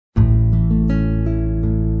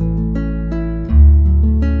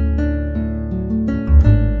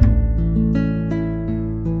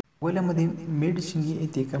सांगोल्यामध्ये मेडशिंगी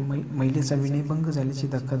येथे एका महिलेचा विनयभंग झाल्याची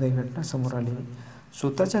धक्कादायक घटना समोर आली आहे।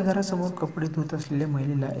 स्वतःच्या घरासमोर कपडे धुत असलेल्या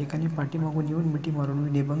महिलेला एकाने पाठीमागून येऊन मिठी मारून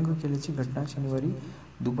विनयभंग केल्याची घटना शनिवारी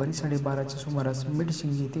दुपारी 12:30च्या सुमारास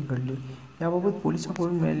मेडशिंगी येथे घडली। याबाबत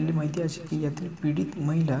पोलिसांकडून मिळालेली माहिती अशी की यातील पीडित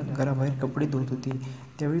महिला घराबाहेर कपडे धुत होती।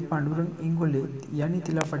 त्यावेळी पांडुरंग इंगोले यांनी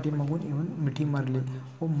तिला पाठीमागून येऊन मिठी मारली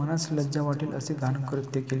व मनास लज्जा वाटेल असे घाण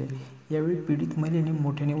कृत्य केले। यावेळी पीडित महिलेने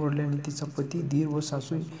मोठ्याने ओरडल्याने तिचा पती, दीर व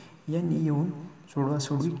सासू यांनी येऊन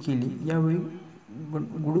सोडवासोडवी केली। यावेळी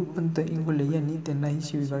गुडुपंत इंगोले यांनी त्यांनाही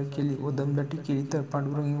शिवीगाळ केली व दमदाटी केली तर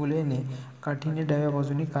पांडुरंग इंगोले यांनी काठीने डाव्या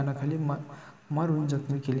बाजूने कानाखाली मारून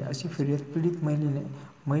जखमी केले, अशी फिर्याद पीडित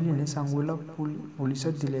महिलेने सांगोला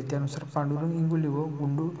पोलिसात दिली आहे। त्यानुसार पांडुरंग इंगोले व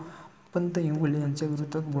गुडुपंत इंगोले यांच्या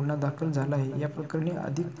विरोधात गुन्हा दाखल झाला आहे। या प्रकरणी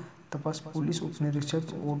अधिक तपास पोलीस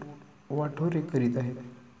उपनिरीक्षक वाठोरे करीत आहेत।